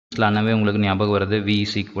லானவே உங்களுக்கு ஞாபகம் வருது V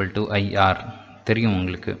is equal to IR தெரியும்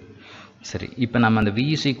உங்களுக்கு. சரி, இப்போ நம்ம அந்த V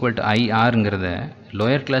is equal to IRங்கிறத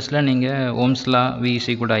lower கிளாஸில் நீங்கள் Ohm's law V is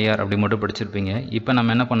equal to IR அப்படி மட்டும் படிச்சிருப்பீங்க. இப்போ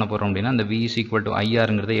நம்ம என்ன பண்ண போகிறோம் அப்படின்னா அந்த V is equal to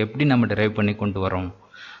IRங்கிறத எப்படி நம்ம டெரைவ் பண்ணி கொண்டு வரோம்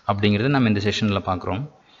அப்படிங்கிறத நம்ம இந்த செஷனில் பார்க்குறோம்.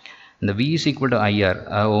 இந்த V is equal to IR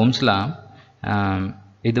Ohm's law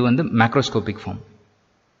இது வந்து macroscopic form.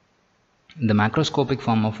 The macroscopic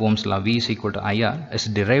form of Ohm's law V is equal to IR is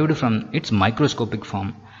derived from its microscopic form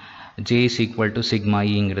J is equal to sigma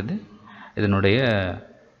E ங்கிறது இதனுடைய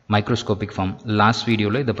microscopic form. Last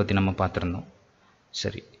வீடியோவில் இதை பற்றி நம்ம பார்த்துருந்தோம்.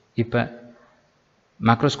 சரி, இப்போ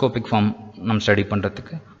மேக்ரோஸ்கோபிக் ஃபார்ம் நம்ம ஸ்டடி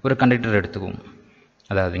பண்ணுறதுக்கு ஒரு கண்டக்டர் எடுத்துக்குவோம்.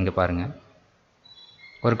 அதாவது இங்கே பாருங்கள்,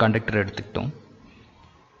 ஒரு கண்டக்டர் எடுத்துக்கிட்டோம்.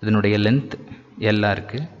 இதனுடைய லென்த் எல்லாம்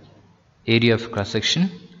இருக்குது, ஏரியா ஆஃப் கிராஸ் செக்ஷன்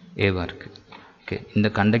ஏவாக இருக்குது. ஓகே, இந்த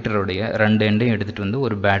கண்டக்டருடைய ரெண்டு எண்டையும் எடுத்துகிட்டு வந்து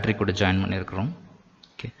ஒரு பேட்டரி கூட ஜாயின் பண்ணியிருக்கிறோம்.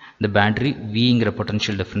 ஓகே, இந்த பேட்டரி விங்கிற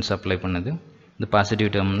பொட்டன்ஷியல் டிஃப்ரென்ஸ் அப்ளை பண்ணுது. இந்த பாசிட்டிவ்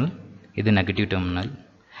டெர்மினல், இது நெகட்டிவ் டெர்மினல்.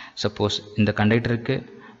 சப்போஸ் இந்த கண்டக்டருக்கு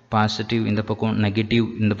பாசிட்டிவ் இந்த பக்கம், நெகட்டிவ்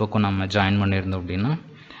இந்த பக்கம் நம்ம ஜாயின் பண்ணியிருந்தோம் அப்படின்னா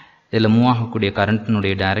இதில் மூவ் ஆகக்கூடிய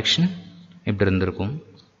கரண்ட்டினுடைய டைரெக்ஷன் இப்படி இருந்திருக்கும்.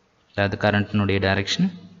 அதாவது கரண்ட்டினுடைய டைரெக்ஷன்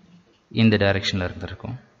இந்த டைரெக்ஷனில்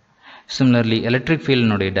இருந்திருக்கும். சிமிலர்லி எலக்ட்ரிக்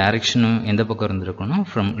ஃபீல்டினுடைய டைரெக்ஷனும் எந்த பக்கம் இருந்திருக்கும்னா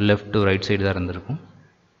from left to right side தான் இருந்திருக்கும்,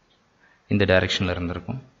 இந்த டைரெக்ஷனில்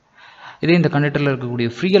இருந்திருக்கும். இதே இந்த கண்டக்டரில் இருக்கக்கூடிய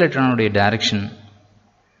ஃப்ரீ எலக்ட்ரானுடைய டைரெக்ஷன்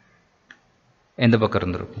எந்த பக்கம்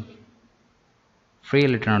இருந்திருக்கும்? ஃப்ரீ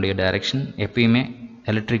எலக்ட்ரானுடைய டைரெக்ஷன் எப்பயுமே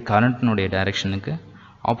எலக்ட்ரிக் கரண்ட்டினுடைய டைரெக்ஷனுக்கு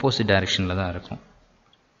ஆப்போசிட் டைரெக்ஷனில் தான் இருக்கும்.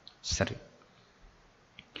 சரி,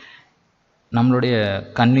 நம்மளுடைய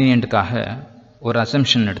கன்வீனியன்ட்டுக்காக ஒரு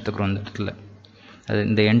அசம்ஷன் எடுத்துக்கிறோம் இந்த இடத்துல. அது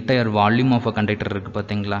இந்த entire volume of a conductor இருக்குது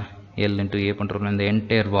பார்த்தீங்களா, L into A பண்ணுறோம். இந்த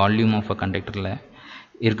என்டையர் வால்யூம் ஆஃப் அ கண்டக்டரில்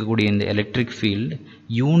இருக்கக்கூடிய இந்த electric field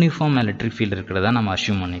uniform electric field இருக்கிறதா நம்ம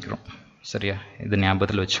அஸ்யூம் பண்ணிக்கிறோம். சரியா, இது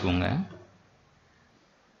ஞாபகத்தில் வச்சுக்கோங்க.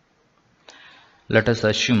 Let us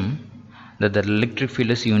assume that the electric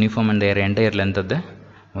field is uniform in their entire length of the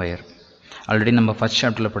wire. Already நம்ம ஃபர்ஸ்ட்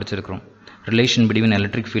சாப்டரில் படிச்சிருக்கிறோம். Relation between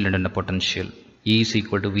electric field and potential E is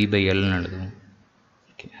equal to V by L ன்னு எழுதுவோம்.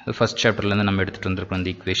 First சாப்டர்லேருந்து நம்ம எடுத்துகிட்டு வந்திருக்கோம் இந்த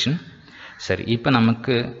equation. சரி, இப்போ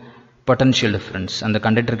நமக்கு பொட்டன்ஷியல் டிஃப்ரென்ஸ், அந்த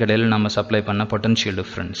கண்டக்டருக்கு இடையில் நம்ம சப்ளை பண்ண பொட்டன்ஷியல்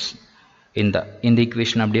டிஃப்ரென்ஸ் இந்த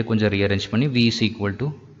ஈக்குவேஷன் அப்படியே கொஞ்சம் ரீஅரேஞ்ச் பண்ணி V is equal to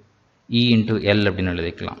E into L அப்படின்னு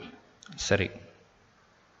எழுதிக்கலாம். சரி,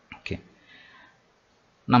 ஓகே,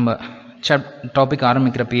 நம்ம டாபிக்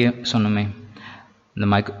ஆரம்பிக்கிறப்பயே சொன்னோமே, இந்த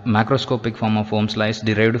macroscopic form of Ohm's law is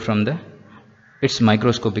derived from the it's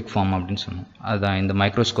microscopic form அப்படின்னு சொன்னோம். அதுதான் இந்த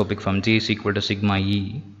microscopic form J is equal to sigma E.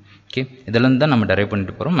 Okay, இதெல்லாம் தான் நம்ம டெரைவ்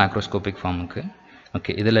பண்ணிட்டு போகிறோம் மேக்ரோஸ்கோபிக் ஃபார்முக்கு.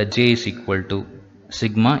 ஓகே, இதில் J is equal to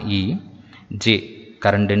sigma E. J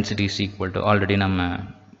current density is equal to already நம்ம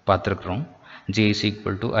பார்த்துருக்குறோம். J is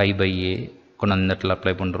equal to I by A கொண்டு அந்த இடத்துல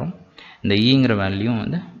அப்ளை பண்ணுறோம். இந்த ஈங்கிற வேல்யூ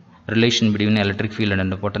வந்து relation between electric field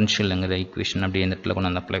and பொட்டன்ஷியலுங்கிற equation அப்படியே இந்த இடத்துல கொண்டு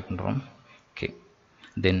வந்து அப்ளை பண்ணுறோம். ஓகே,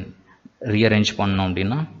 தென் ரீஅரேஞ்ச் பண்ணோம்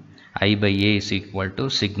அப்படின்னா I by A is equal to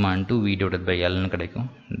sigma into V divided by L ன்னு கிடைக்கும்.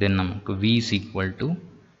 தென் நமக்கு V is equal to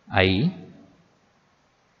I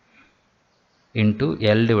into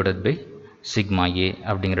L divided by sigma A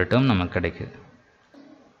அப்படிங்கிற டேர்ம் நமக்கு கிடைக்குது.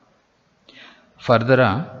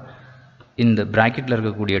 ஃபர்தராக இந்த ப்ராக்கெட்டில்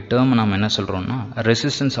இருக்கக்கூடிய டேர்ம் நம்ம என்ன சொல்கிறோம்னா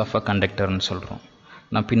ரெசிஸ்டன்ஸ் ஆஃப் அ கண்டக்டர்னு சொல்கிறோம்.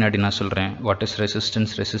 நான் பின்னாடி நான் சொல்கிறேன் வாட் இஸ்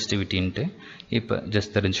ரெசிஸ்டன்ஸ், ரெசிஸ்டிவிட்டின்ட்டு. இப்போ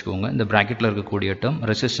ஜஸ்ட் தெரிஞ்சுக்கோங்க, இந்த ப்ராக்கெட்டில் இருக்கக்கூடிய டேர்ம்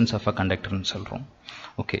ரெசிஸ்டன்ஸ் ஆஃப் அ கண்டக்டர்னு சொல்கிறோம்.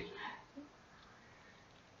 ஓகே,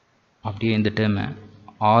 அப்படியே இந்த டேர்மை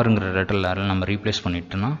ஆருங்கிற லெட்டரில் நம்ம ரீப்ளேஸ்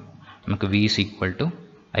பண்ணிட்டோன்னா நமக்கு V is equal to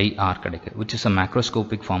IR கிடைக்குது, which is a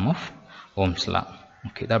macroscopic form of Ohm's law.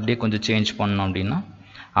 Okay, இதை அப்படியே கொஞ்சம் சேஞ்ச் பண்ணோம் அப்படின்னா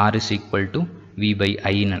R is equal to V by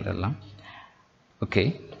Iன்னு எழுதலாம். ஓகே,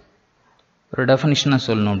 ஒரு டெஃபினிஷனாக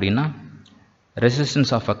சொல்லணும் அப்படின்னா resistance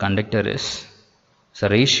of a conductor is the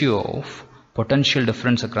ratio of potential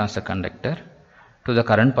difference across the conductor to the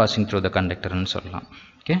current passing through the conductor ன்னு சொல்லலாம்.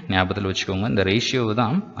 ஓகே, ஞாபகத்தில் வச்சுக்கோங்க, இந்த ரேஷியோவை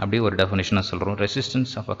தான் அப்படியே ஒரு டெஃபினிஷனாக சொல்கிறோம்.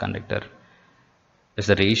 Resistance of a conductor is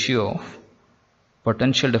the ratio of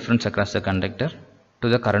potential difference across the conductor to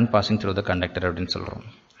the current passing through the conductor அப்படின்னு சொல்கிறோம்.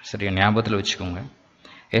 சரியா, ஞாபகத்தில் வச்சுக்கோங்க.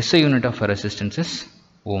 SI unit of resistance is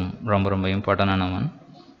ஓம். ரொம்ப ரொம்ப இம்பார்ட்டண்டான ஒன்.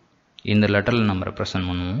 இந்த லெட்டரில் நம்ம ரெப்ரசன்ட்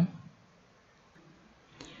பண்ணுவோம்.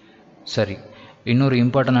 சரி, இன்னொரு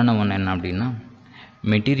இம்பார்ட்டண்டான ஒன்று என்ன அப்படின்னா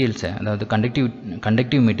மெட்டீரியல்ஸை, அதாவது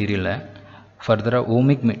கண்டக்டிவ் மெட்டீரியலை ஃபர்தராக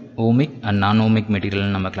ஓமிக் அண்ட் நான் ஓமிக்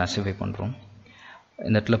மெட்டீரியல்னு நம்ம கிளாஸிஃபை பண்ணுறோம்.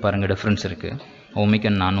 இந்த இடத்துல பாருங்கள் டிஃப்ரென்ஸ் இருக்குது, ஓமிக்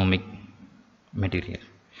அண்ட் நான் ohmic material.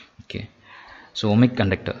 Okay, so ohmic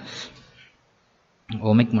conductors,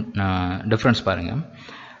 ohmic difference பாருங்கள்,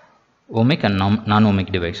 ஓமிக் அண்ட் நான்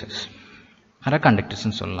ஓமிக் டிவைசஸ் அரை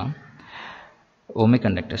கண்டக்டர்ஸ்ன்னு சொல்லலாம். ohmic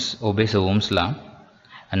conductors obeys Ohm's law,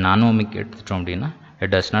 and non-ohmic எடுத்துட்டோம் அப்படின்னா it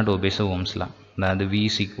does not obey Ohm's law. அதாவது V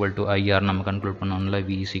is equal to IR நம்ம conclude பண்ணோம்ல,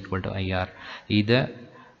 V is equal to IR. இதை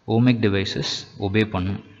ohmic devices obey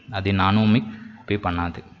பண்ணும், அது non-ohmic obey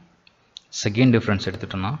பண்ணாது. செகண்ட் டிஃப்ரென்ஸ்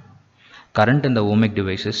எடுத்துட்டோம்னா current in the ohmic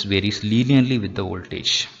devices varies linearly with the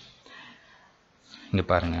voltage. இங்கே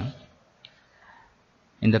பாருங்கள்,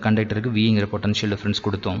 இந்த கண்டக்டருக்கு Vங்கிற பொட்டன்ஷியல் டிஃப்ரென்ஸ்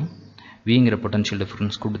கொடுத்தோம். Vங்கிற பொட்டன்ஷியல்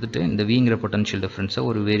டிஃப்ரென்ஸ் கொடுத்துட்டு இந்த Vங்கிற பொட்டன்ஷியல் டிஃப்ரென்ஸை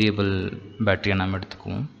ஒரு வேரியபிள் பேட்டரியை நம்ம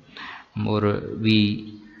எடுத்துக்குவோம். ஒரு V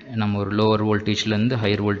நம்ம ஒரு லோவர் வோல்டேஜ்லேருந்து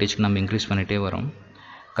ஹையர் வோல்டேஜ்க்கு நம்ம இன்க்ரீஸ் பண்ணிகிட்டே வரோம்.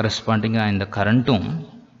 கரஸ்பாண்டிங்காக இந்த கரண்ட்டும்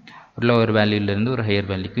ஒரு லோவர் வேல்யூலேருந்து ஒரு ஹையர்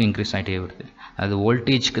வேல்யூக்கு இன்க்ரீஸ் ஆகிட்டே வருது. அது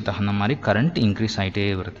வோல்டேஜ்க்கு தகுந்த மாதிரி கரண்ட் இன்க்ரீஸ் ஆகிட்டே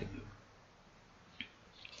வருது.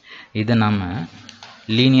 இதை நாம்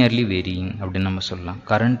லீனியர்லி வேரியிங் அப்படின்னு நம்ம சொல்லலாம்.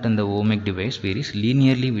 கரண்ட் இந்த ohmic device varies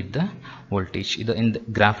linearly with the voltage. இதை இந்த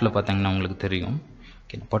கிராஃபில் பார்த்தீங்கன்னா உங்களுக்கு தெரியும்.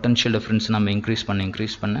 பொட்டன்ஷியல் டிஃப்ரென்ஸ் நம்ம இன்க்ரீஸ்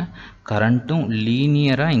பண்ண கரண்ட்டும்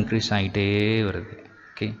லீனியராக இன்க்ரீஸ் ஆகிட்டே வருது.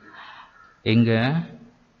 ஓகே, எங்கே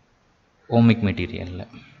ohmic மெட்டீரியலில்.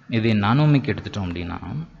 இதே நான்-ohmic எடுத்துட்டோம் அப்படின்னா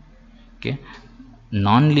ஓகே,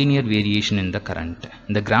 நான் லீனியர் வேரியேஷன் இந்த கரண்ட்.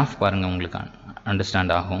 இந்த கிராஃப் பாருங்கள், உங்களுக்கு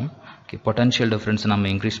அண்டர்ஸ்டாண்ட் ஆகும். ஓகே, பொட்டன்ஷியல் டிஃப்ரென்ஸ் நம்ம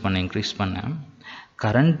இன்க்ரீஸ் பண்ண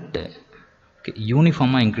கரண்ட்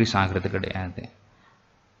யூனிஃபார்மாக இன்க்ரீஸ் ஆகிறது கிடையாது.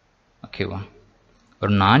 ஓகேவா,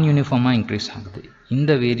 ஒரு நான் யூனிஃபார்மாக இன்க்ரீஸ் ஆகுது.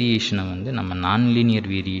 இந்த வேரியேஷனை வந்து நம்ம நான் லீனியர்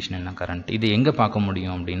வேரியேஷன் என்ன கரண்ட், இதை எங்கே பார்க்க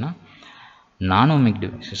முடியும் அப்படின்னா non-ohmic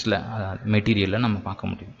டிவைஸஸில் மெட்டீரியலில் நம்ம பார்க்க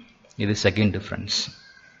முடியும். இது second difference.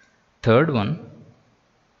 Third one,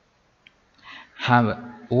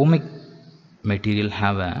 ohmic material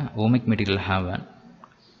have a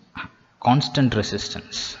constant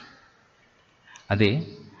resistance. அதே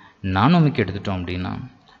non-ohmic எடுத்துட்டோம் அப்படின்னா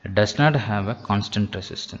it does not have a constant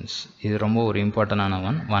resistance. இது ரொம்ப ஒரு இம்பார்ட்டண்டான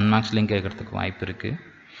ஒன் மார்க்ஸ்லையும் கேட்கறதுக்கு வாய்ப்பு இருக்குது.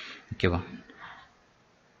 ஓகேவா,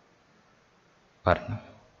 பாருங்க,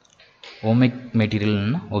 ohmic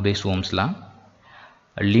மெட்டீரியல்னா obeys Ohm's law.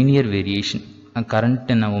 linear variation, current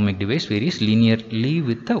in a ohmic device varies linearly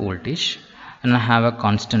with the voltage and have a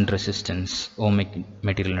constant resistance. ohmic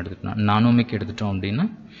material எடுத்துட்டோம். non-ohmic எடுத்துட்டோம் அப்படின்னா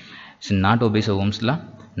it's not obeys Ohm's law.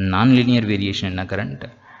 non-linear variation in a current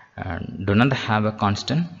do not have a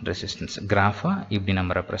constant resistance. கிராஃபா இப்படி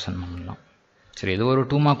நம்ம represent பண்ணலாம். சரி, இது ஒரு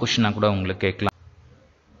 2 mark கொஸ்டினாக கூட உங்களுக்கு கேட்கலாம்.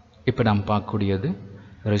 இப்போ நம்ம பார்க்கக்கூடியது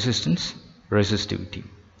ரெசிஸ்டன்ஸ், ரெசிஸ்டிவிட்டி.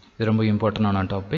 இது ரொம்ப இம்பார்ட்டண்டான டாபிக்.